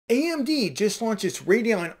AMD just launched its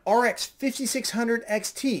Radeon RX 5600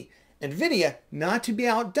 XT. NVIDIA, not to be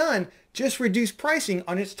outdone, just reduced pricing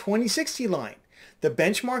on its 2060 line. The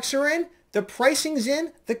benchmarks are in, the pricing's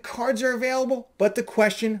in, the cards are available, but the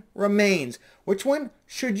question remains, which one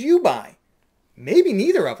should you buy? Maybe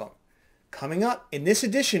neither of them. Coming up in this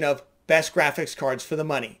edition of Best Graphics Cards for the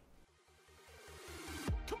Money.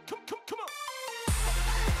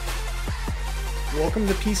 Welcome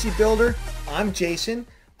to PC Builder. I'm Jason.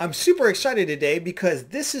 I'm super excited today because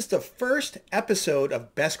this is the first episode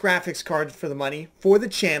of Best Graphics Cards for the Money for the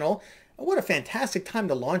channel. And what a fantastic time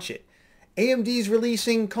to launch it. AMD's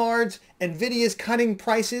releasing cards, NVIDIA's cutting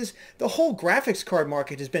prices. The whole graphics card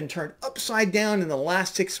market has been turned upside down in the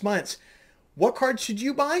last 6 months. What cards should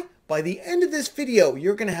you buy? By the end of this video,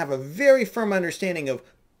 you're going to have a very firm understanding of,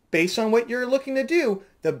 based on what you're looking to do,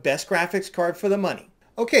 the best graphics card for the money.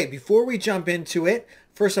 Okay, before we jump into it,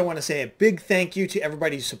 first I want to say a big thank you to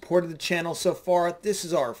everybody who supported the channel so far. This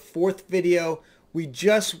is our 4th video. We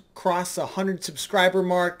just crossed the 100 subscriber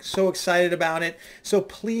mark. So excited about it. So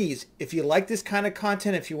please, if you like this kind of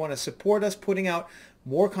content, if you want to support us putting out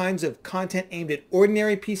more kinds of content aimed at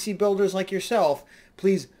ordinary PC builders like yourself,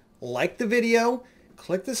 please like the video,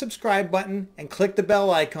 click the subscribe button, and click the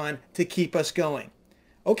bell icon to keep us going.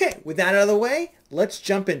 Okay, with that out of the way, let's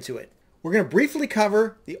jump into it. We're going to briefly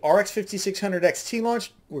cover the RX 5600 XT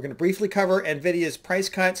launch. We're going to briefly cover NVIDIA's price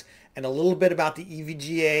cuts and a little bit about the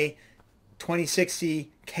EVGA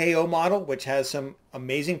 2060 KO model, which has some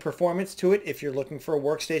amazing performance to it if you're looking for a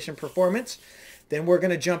workstation performance. Then we're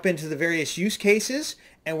going to jump into the various use cases,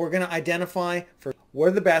 and we're going to identify for what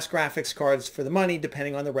are the best graphics cards for the money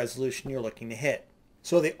depending on the resolution you're looking to hit.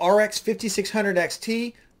 So the RX 5600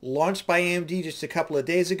 XT launched by AMD just a couple of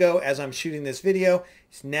days ago as I'm shooting this video.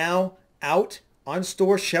 It's now out on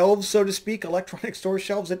store shelves, so to speak, electronic store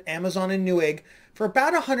shelves at Amazon and Newegg for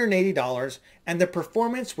about $180, and the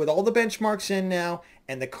performance with all the benchmarks in now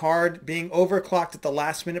and the card being overclocked at the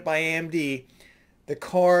last minute by AMD, the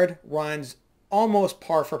card runs almost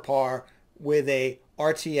par for par with a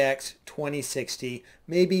RTX 2060,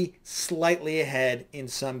 maybe slightly ahead in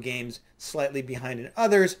some games, slightly behind in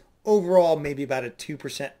others. Overall, maybe about a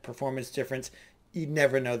 2% performance difference. You'd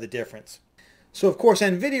never know the difference. So of course,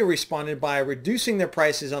 NVIDIA responded by reducing their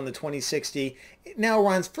prices on the 2060. It now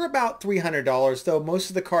runs for about $300, though most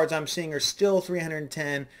of the cards I'm seeing are still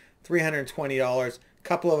 $310, $320. A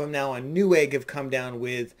couple of them now on Newegg have come down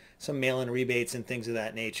with some mail-in rebates and things of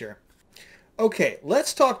that nature. Okay,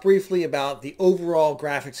 let's talk briefly about the overall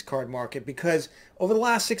graphics card market, because over the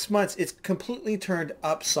last 6 months, it's completely turned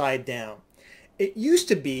upside down. It used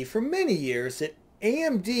to be for many years that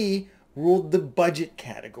AMD ruled the budget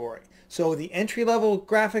category. So the entry-level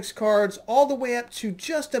graphics cards all the way up to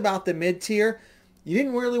just about the mid-tier, you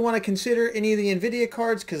didn't really want to consider any of the NVIDIA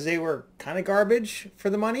cards because they were kind of garbage for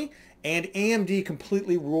the money, and AMD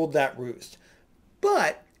completely ruled that roost.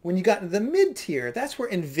 But when you got into the mid-tier, that's where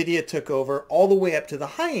NVIDIA took over all the way up to the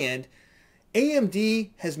high end. AMD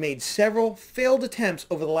has made several failed attempts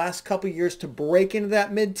over the last couple of years to break into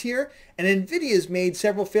that mid-tier, and NVIDIA has made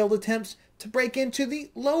several failed attempts to break into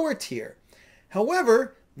the lower tier.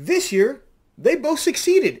 However, this year, they both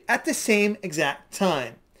succeeded at the same exact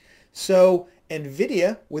time. So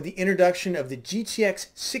NVIDIA, with the introduction of the GTX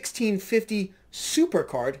 1650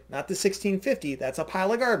 Supercard, not the 1650, that's a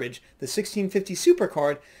pile of garbage, the 1650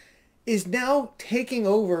 Supercard, is now taking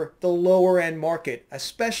over the lower end market,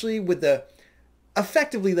 especially with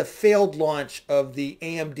effectively the failed launch of the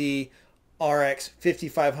AMD RX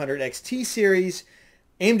 5500 XT series.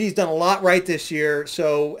 AMD's done a lot right this year,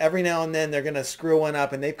 so every now and then they're going to screw one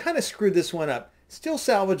up, and they've kind of screwed this one up. Still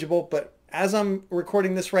salvageable, but as I'm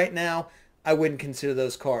recording this right now, I wouldn't consider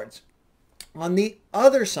those cards. On the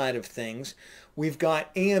other side of things, we've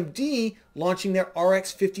got AMD launching their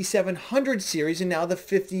RX 5700 series and now the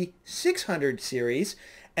 5600 series,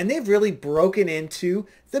 and they've really broken into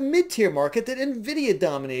the mid-tier market that NVIDIA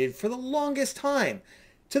dominated for the longest time,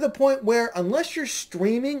 to the point where unless you're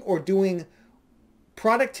streaming or doing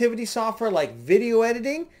productivity software like video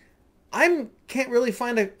editing, I can't really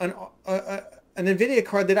find an NVIDIA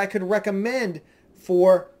card that I could recommend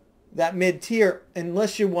for that mid-tier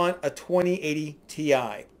unless you want a 2080 Ti.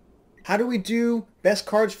 How do we do best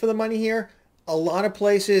cards for the money here? A lot of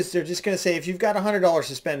places, they're just going to say, if you've got $100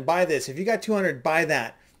 to spend, buy this. If you got $200, buy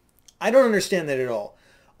that. I don't understand that at all.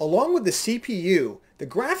 Along with the CPU, the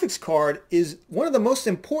graphics card is one of the most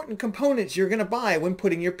important components you're going to buy when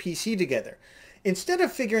putting your PC together. Instead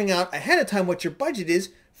of figuring out ahead of time what your budget is,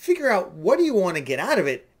 figure out what do you want to get out of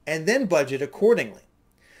it and then budget accordingly.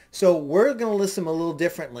 So we're going to list them a little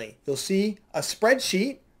differently. You'll see a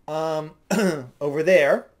spreadsheet over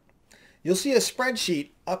there, you'll see a spreadsheet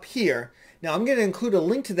up here. Now I'm going to include a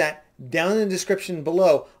link to that down in the description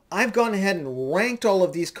below. I've gone ahead and ranked all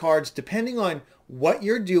of these cards depending on what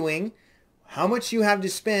you're doing, how much you have to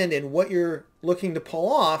spend, and what you're looking to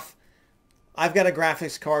pull off. I've got a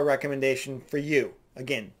graphics card recommendation for you.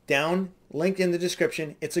 Again, down, linked in the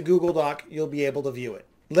description. It's a Google Doc. You'll be able to view it.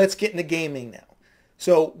 Let's get into gaming now.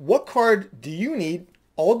 So what card do you need?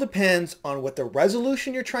 All depends on what the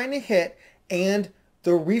resolution you're trying to hit and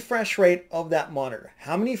the refresh rate of that monitor.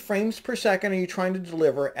 How many frames per second are you trying to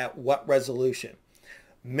deliver at what resolution?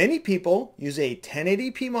 Many people use a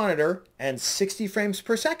 1080p monitor and 60 frames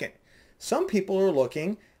per second. Some people are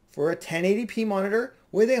looking for a 1080p monitor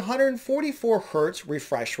with a 144 hertz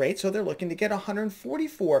refresh rate, so they're looking to get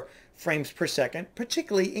 144 frames per second,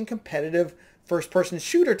 particularly in competitive first-person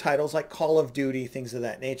shooter titles like Call of Duty, things of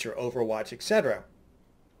that nature, Overwatch, etc.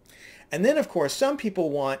 And then, of course, some people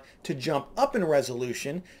want to jump up in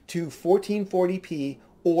resolution to 1440p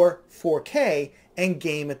or 4K and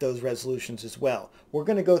game at those resolutions as well. We're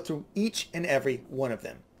going to go through each and every one of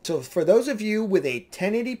them. So for those of you with a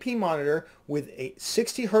 1080p monitor with a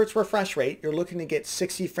 60 hertz refresh rate, you're looking to get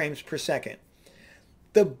 60 frames per second.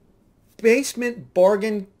 The basement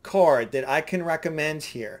bargain card that I can recommend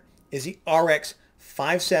here is the RX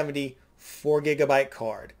 570 4GB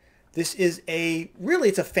card. This is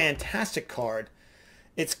it's a fantastic card.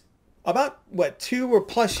 It's about, 2 or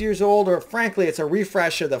plus years old, or frankly, it's a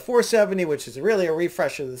refresh of the 470, which is really a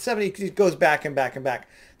refresh of the 70. It goes back and back and back.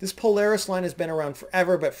 This Polaris line has been around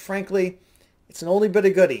forever, but frankly, it's an oldie but a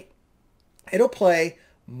goodie. It'll play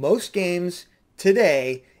most games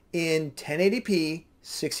today in 1080p,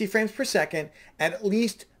 60 frames per second, at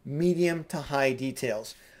least medium to high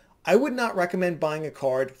details. I would not recommend buying a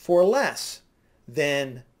card for less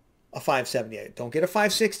than a 570. Don't get a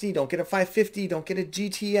 560, don't get a 550, don't get a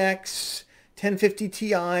GTX 1050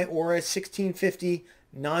 Ti or a 1650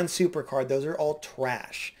 non-super card. Those are all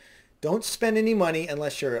trash. Don't spend any money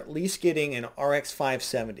unless you're at least getting an RX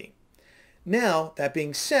 570. Now, that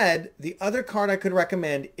being said, the other card I could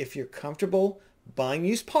recommend, if you're comfortable buying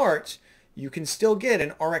used parts, you can still get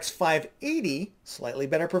an RX 580, slightly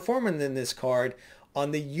better performing than this card,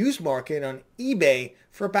 on the used market on eBay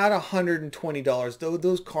for about $120, though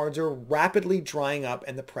those cards are rapidly drying up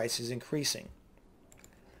and the price is increasing.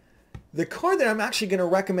 The card that I'm actually going to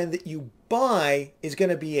recommend that you buy is going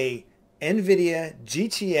to be a NVIDIA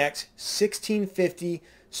GTX 1650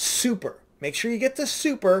 Super. Make sure you get the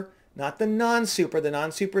Super, not the non-Super. The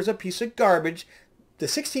non-Super is a piece of garbage. The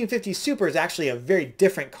 1650 Super is actually a very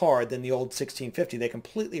different card than the old 1650. They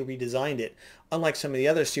completely redesigned it, unlike some of the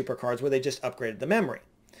other Super cards where they just upgraded the memory.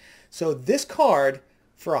 So this card,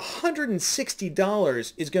 for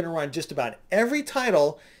 $160, is going to run just about every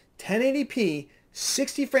title, 1080p,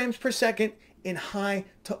 60 frames per second, in high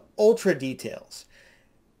to ultra details.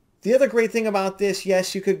 The other great thing about this,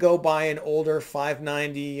 yes, you could go buy an older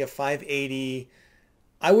 590, a 580.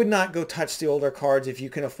 I would not go touch the older cards if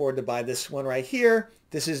you can afford to buy this one right here.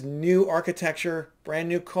 This is new architecture, brand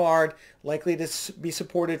new card, likely to be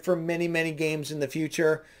supported for many, many games in the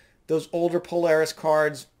future. Those older Polaris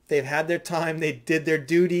cards, they've had their time, they did their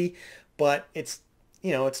duty, but it's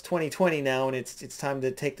 2020 now and it's time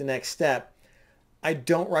to take the next step. I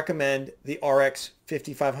don't recommend the RX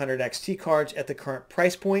 5500 XT cards at the current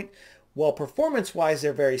price point. While performance-wise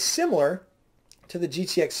they're very similar to the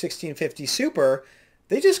GTX 1650 Super,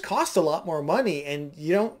 they just cost a lot more money, and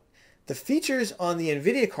the features on the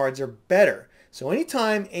NVIDIA cards are better. So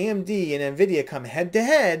anytime AMD and NVIDIA come head to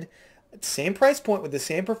head at the same price point with the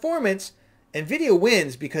same performance, NVIDIA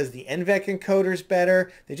wins because the NVENC encoder is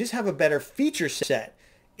better. They just have a better feature set.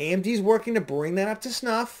 AMD's working to bring that up to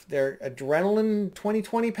snuff. Their Adrenalin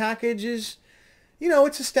 2020 package is,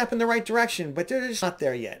 it's a step in the right direction, but they're just not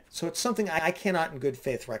there yet. So it's something I cannot in good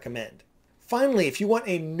faith recommend. Finally, if you want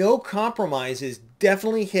a no compromises,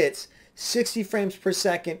 definitely hits 60 frames per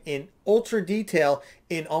second in ultra detail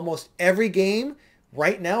in almost every game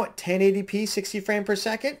right now at 1080p 60 frames per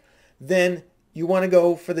second, then you want to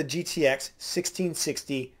go for the GTX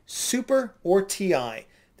 1660 Super or Ti.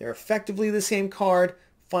 They're effectively the same card.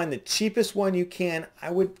 Find the cheapest one you can.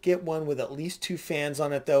 I would get one with at least 2 fans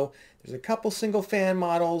on it though. There's a couple single fan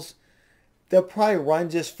models. They'll probably run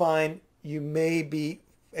just fine. You may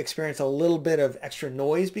experience a little bit of extra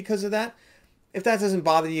noise because of that. If that doesn't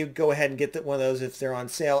bother you, go ahead and get one of those if they're on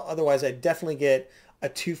sale. Otherwise, I'd definitely get a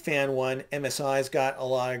 2-fan one. MSI's got a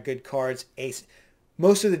lot of good cards.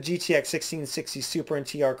 Most of the GTX 1660 Super and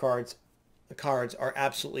TR cards are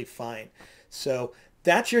absolutely fine. So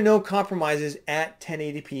that's your no compromises at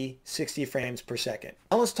 1080p 60 frames per second.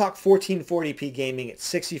 Now let's talk 1440p gaming at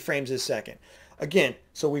 60 frames a second. Again,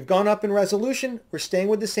 so we've gone up in resolution. We're staying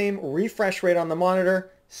with the same refresh rate on the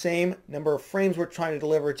monitor, same number of frames we're trying to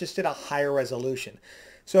deliver, just at a higher resolution.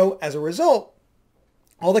 So as a result,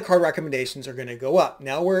 all the card recommendations are going to go up.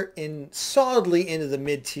 Now we're solidly into the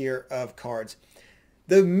mid-tier of cards.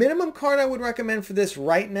 The minimum card I would recommend for this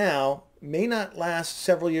right now may not last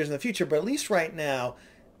several years in the future, but at least right now,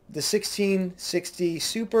 the 1660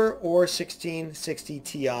 Super or 1660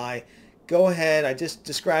 Ti. Go ahead, I just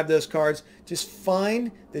described those cards. Just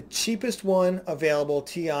find the cheapest one available,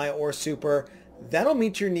 Ti or Super. That'll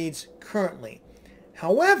meet your needs currently.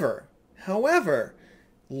 However,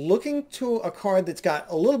 looking to a card that's got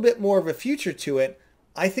a little bit more of a future to it,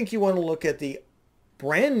 I think you want to look at the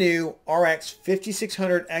brand new RX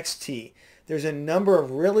 5600 XT. There's a number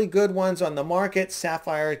of really good ones on the market.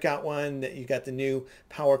 Sapphire got one. You got the new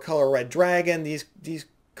Power Color Red Dragon. These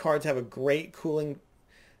cards have a great cooler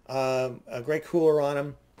on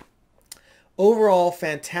them. Overall,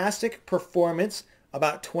 fantastic performance.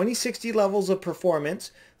 About 2060 levels of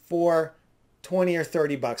performance for 20 or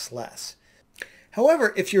 30 bucks less.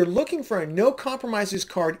 However, if you're looking for a no compromises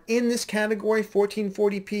card in this category,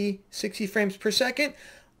 1440p, 60 frames per second,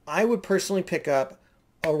 I would personally pick up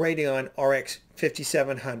a Radeon RX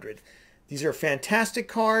 5700. These are fantastic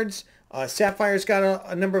cards. Sapphire's got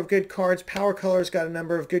a number of good cards. Power Color's got a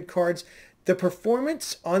number of good cards. The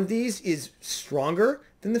performance on these is stronger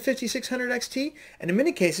than the 5600 XT, and in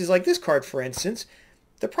many cases, like this card for instance,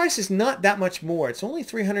 the price is not that much more. It's only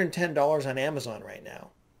 $310 on Amazon right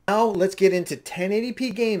now. Now let's get into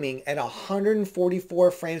 1080p gaming at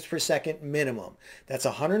 144 frames per second minimum. That's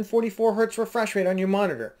 144 hertz refresh rate on your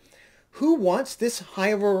monitor. Who wants this high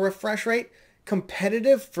of a refresh rate?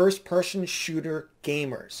 Competitive first-person shooter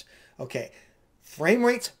gamers. Okay, frame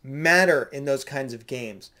rates matter in those kinds of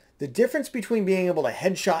games. The difference between being able to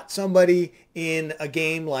headshot somebody in a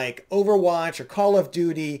game like Overwatch or Call of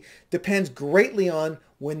Duty depends greatly on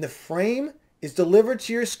when the frame is delivered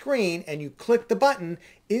to your screen and you click the button,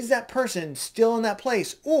 is that person still in that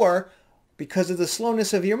place? Or, because of the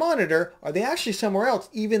slowness of your monitor, are they actually somewhere else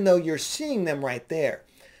even though you're seeing them right there?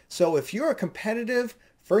 So if you're a competitive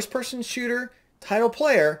first-person shooter title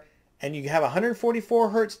player and you have a 144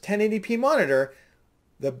 hertz 1080p monitor,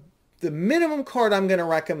 the minimum card I'm going to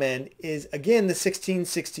recommend is, again, the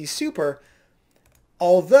 1660 Super.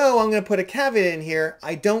 Although I'm going to put a caveat in here,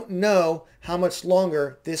 I don't know how much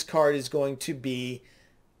longer this card is going to be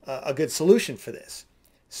a good solution for this.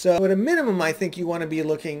 So at a minimum, I think you want to be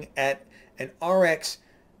looking at an RX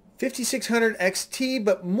 5600 XT,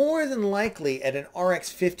 but more than likely at an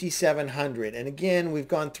RX 5700. And again, we've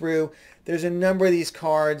gone through, there's a number of these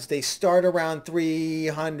cards. They start around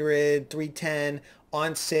 300, 310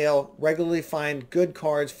 on sale. Regularly find good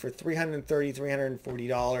cards for $330,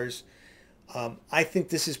 $340. I think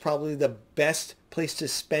this is probably the best place to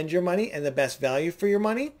spend your money and the best value for your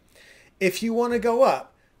money. If you want to go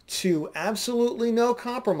up to absolutely no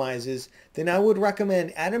compromises, then I would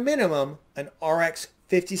recommend at a minimum an RX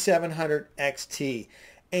 5700 XT.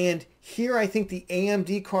 And here I think the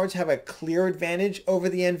AMD cards have a clear advantage over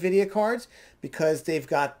the NVIDIA cards because they've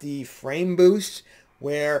got the frame boost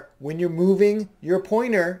where when you're moving your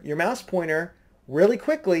pointer, your mouse pointer, really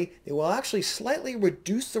quickly, they will actually slightly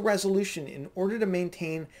reduce the resolution in order to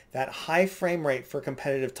maintain that high frame rate for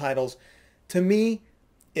competitive titles. To me,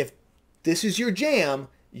 if this is your jam,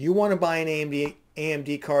 you want to buy an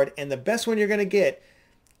AMD card, and the best one you're going to get,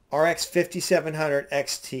 RX 5700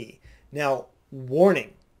 XT. Now,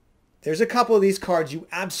 warning, there's a couple of these cards you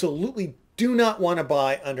absolutely do not want to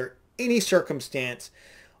buy under any circumstance.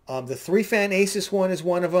 The 3-fan ASUS one is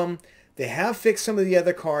one of them. They have fixed some of the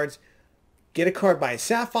other cards. Get a card by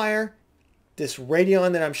Sapphire. This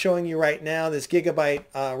Radeon that I'm showing you right now, this Gigabyte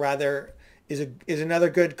is another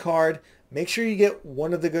good card. Make sure you get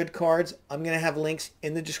one of the good cards. I'm going to have links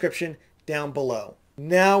in the description down below.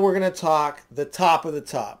 Now we're going to talk the top of the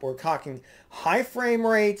top. We're talking high frame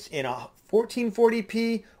rates in a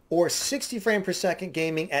 1440p or 60 frame per second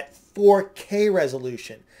gaming at 4K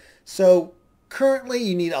resolution. So currently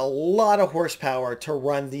you need a lot of horsepower to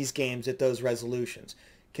run these games at those resolutions.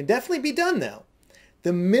 Can definitely be done though.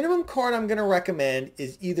 The minimum card I'm going to recommend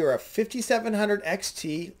is either a 5700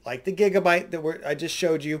 XT, like the Gigabyte that I just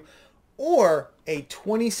showed you, or a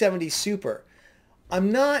 2070 Super.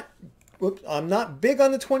 I'm not big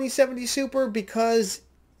on the 2070 Super because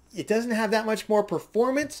it doesn't have that much more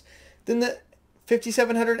performance than the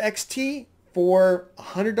 5700 XT for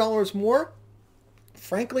 $100 more.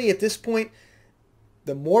 Frankly, at this point,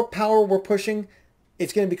 the more power we're pushing,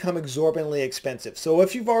 it's going to become exorbitantly expensive. So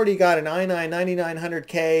if you've already got an i9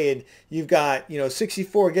 9900K and you've got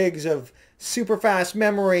 64 gigs of super fast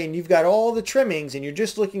memory and you've got all the trimmings and you're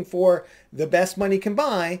just looking for the best money can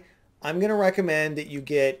buy, I'm going to recommend that you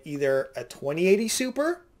get either a 2080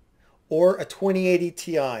 Super or a 2080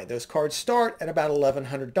 Ti. Those cards start at about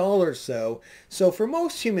 $1,100 though. So for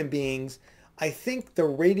most human beings, I think the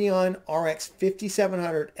Radeon RX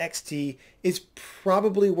 5700 XT is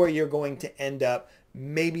probably where you're going to end up.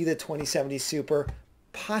 Maybe the 2070 Super,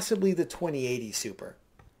 possibly the 2080 Super.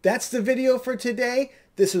 That's the video for today.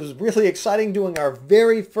 This was really exciting, doing our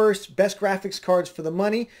very first best graphics cards for the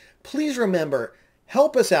money. Please remember,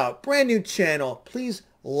 help us out, brand new channel. Please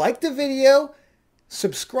like the video,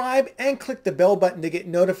 subscribe, and click the bell button to get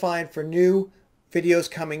notified for new videos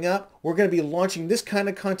coming up. We're going to be launching this kind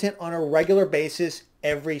of content on a regular basis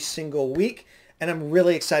every single week, and I'm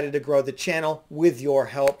really excited to grow the channel with your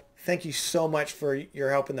help. Thank you so much for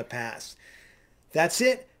your help in the past. That's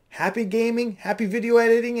it. Happy gaming, happy video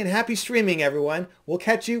editing, and happy streaming, everyone. We'll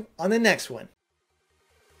catch you on the next one.